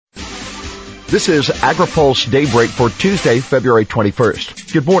This is AgriPulse Daybreak for Tuesday, February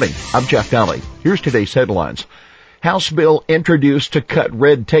 21st. Good morning. I'm Jeff Daly. Here's today's headlines. House bill introduced to cut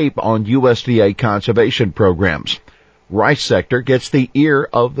red tape on USDA conservation programs. Rice sector gets the ear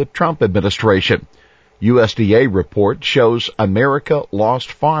of the Trump administration. USDA report shows America lost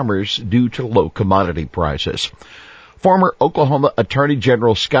farmers due to low commodity prices. Former Oklahoma Attorney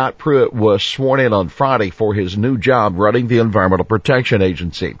General Scott Pruitt was sworn in on Friday for his new job running the Environmental Protection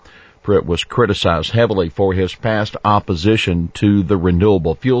Agency. Pruitt was criticized heavily for his past opposition to the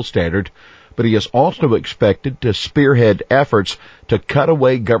renewable fuel standard, but he is also expected to spearhead efforts to cut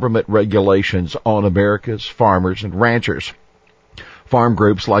away government regulations on America's farmers and ranchers. Farm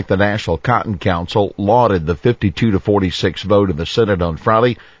groups like the National Cotton Council lauded the 52-46 vote in the Senate on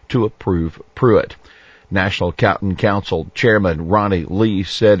Friday to approve Pruitt. National Cotton Council Chairman Ronnie Lee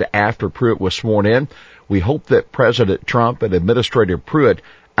said after Pruitt was sworn in, "We hope that President Trump and Administrator Pruitt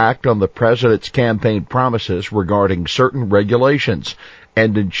act on the President's campaign promises regarding certain regulations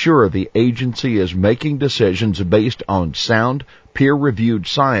and ensure the agency is making decisions based on sound, peer-reviewed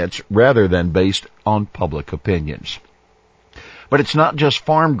science rather than based on public opinions." But it's not just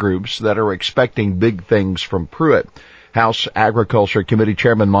farm groups that are expecting big things from Pruitt. House Agriculture Committee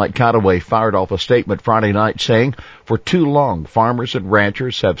Chairman Mike Conaway fired off a statement Friday night saying, "For too long, farmers and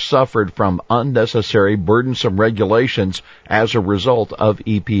ranchers have suffered from unnecessary, burdensome regulations as a result of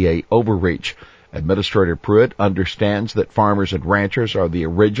EPA overreach. Administrator Pruitt understands that farmers and ranchers are the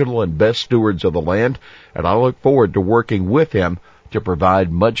original and best stewards of the land, and I look forward to working with him to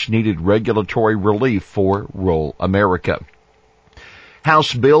provide much-needed regulatory relief for rural America."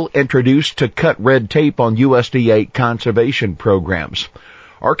 House bill introduced to cut red tape on USDA conservation programs.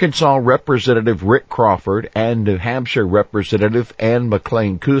 Arkansas Representative Rick Crawford and New Hampshire Representative Ann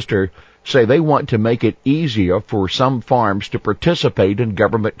McLean Kuster say they want to make it easier for some farms to participate in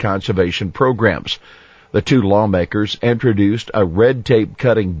government conservation programs. The two lawmakers introduced a red tape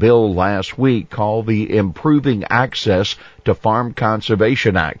cutting bill last week called the Improving Access to Farm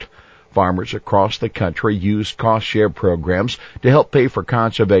Conservation Act. Farmers across the country use cost-share programs to help pay for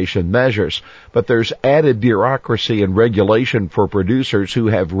conservation measures, but there's added bureaucracy and regulation for producers who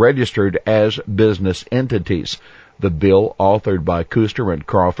have registered as business entities. The bill, authored by Kuster and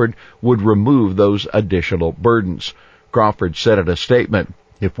Crawford, would remove those additional burdens. Crawford said in a statement,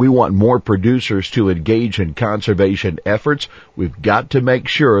 "If we want more producers to engage in conservation efforts, we've got to make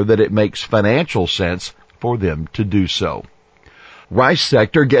sure that it makes financial sense for them to do so." Rice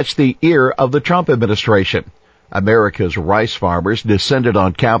sector gets the ear of the Trump administration. America's rice farmers descended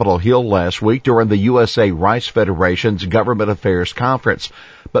on Capitol Hill last week during the USA Rice Federation's Government Affairs Conference.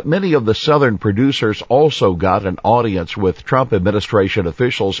 But many of the southern producers also got an audience with Trump administration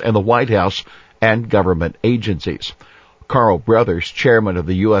officials in the White House and government agencies. Carl Brothers, chairman of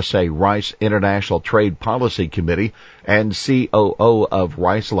the USA Rice International Trade Policy Committee and COO of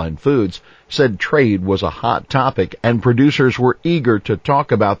Riceland Foods, said trade was a hot topic and producers were eager to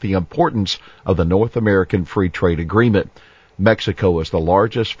talk about the importance of the North American Free Trade Agreement. Mexico is the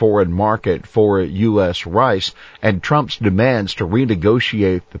largest foreign market for U.S. rice, and Trump's demands to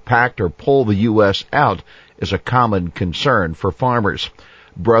renegotiate the pact or pull the U.S. out is a common concern for farmers.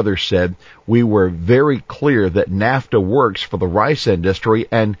 Brothers said, "We were very clear that NAFTA works for the rice industry,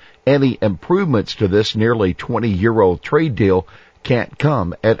 and any improvements to this nearly 20-year-old trade deal can't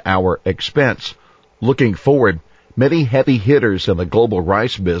come at our expense." Looking forward, many heavy hitters in the global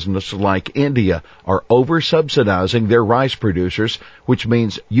rice business, like India, are over-subsidizing their rice producers, which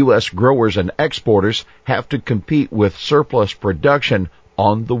means U.S. growers and exporters have to compete with surplus production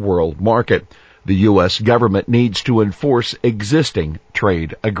on the world market. The U.S. government needs to enforce existing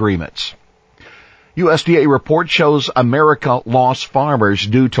trade agreements. USDA report shows America lost farmers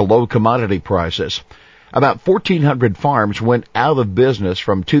due to low commodity prices. About 1,400 farms went out of business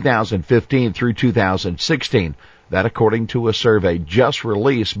from 2015 through 2016. That according to a survey just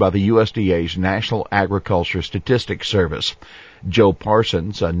released by the USDA's National Agriculture Statistics Service. Joe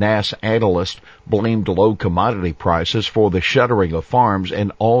Parsons, a NASS analyst, blamed low commodity prices for the shuttering of farms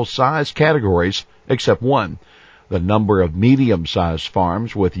in all size categories except one. The number of medium-sized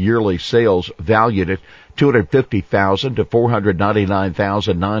farms with yearly sales valued at $250,000 to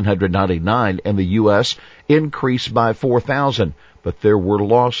 $499,999 in the U.S. increased by 4,000, but there were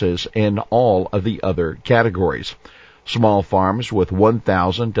losses in all of the other categories. Small farms with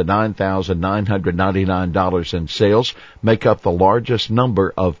 $1,000 to $9,999 in sales make up the largest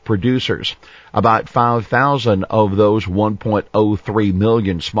number of producers. About 5,000 of those 1.03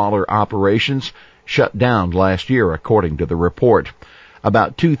 million smaller operations shut down last year, according to the report.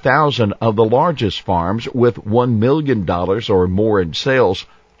 About 2,000 of the largest farms with $1 million or more in sales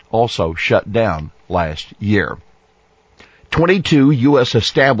also shut down last year. 22 U.S.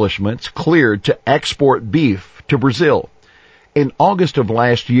 establishments cleared to export beef to Brazil. In August of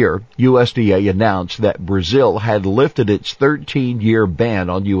last year, USDA announced that Brazil had lifted its 13-year ban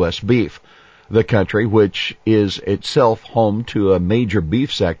on U.S. beef. The country, which is itself home to a major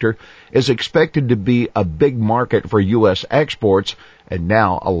beef sector, is expected to be a big market for U.S. exports, and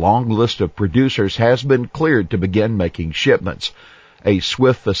now a long list of producers has been cleared to begin making shipments. A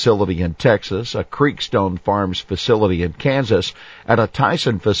Swift facility in Texas, a Creekstone Farms facility in Kansas, and a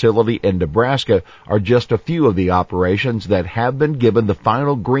Tyson facility in Nebraska are just a few of the operations that have been given the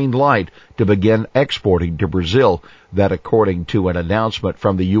final green light to begin exporting to Brazil, that according to an announcement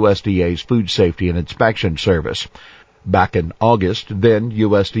from the USDA's Food Safety and Inspection Service. Back in August, then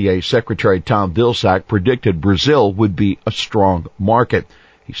USDA Secretary Tom Vilsack predicted Brazil would be a strong market.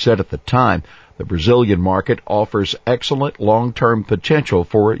 He said at the time, the Brazilian market offers excellent long-term potential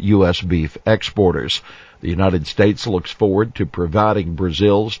for U.S. beef exporters. The United States looks forward to providing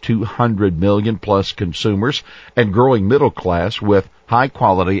Brazil's 200 million plus consumers and growing middle class with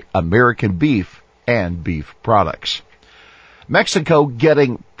high-quality American beef and beef products. Mexico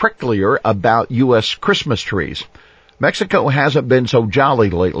getting pricklier about U.S. Christmas trees. Mexico hasn't been so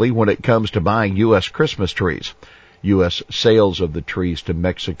jolly lately when it comes to buying U.S. Christmas trees. U.S. sales of the trees to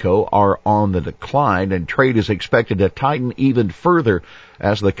Mexico are on the decline, and trade is expected to tighten even further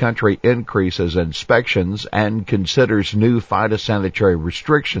as the country increases inspections and considers new phytosanitary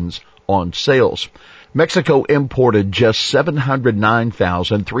restrictions on sales. Mexico imported just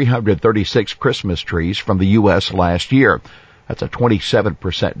 709,336 Christmas trees from the U.S. last year. That's a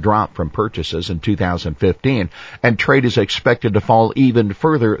 27% drop from purchases in 2015, and trade is expected to fall even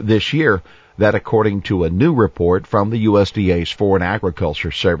further this year. That according to a new report from the USDA's Foreign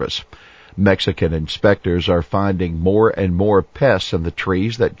Agriculture Service. Mexican inspectors are finding more and more pests in the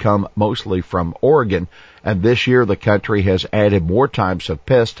trees that come mostly from Oregon, and this year the country has added more types of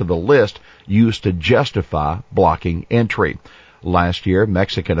pests to the list used to justify blocking entry. Last year,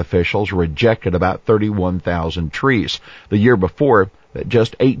 Mexican officials rejected about 31,000 trees. The year before,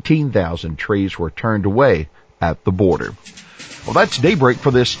 just 18,000 trees were turned away at the border. Well, that's Daybreak for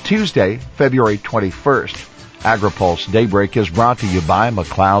this Tuesday, February 21st. AgriPulse Daybreak is brought to you by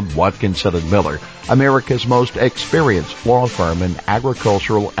McLeod, Watkinson & Miller, America's most experienced law firm in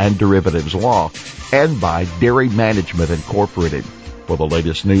agricultural and derivatives law, and by Dairy Management Incorporated. For the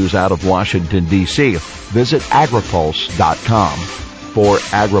latest news out of Washington, D.C., visit agripulse.com. For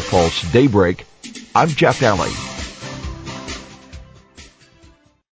AgriPulse Daybreak, I'm Jeff Daly.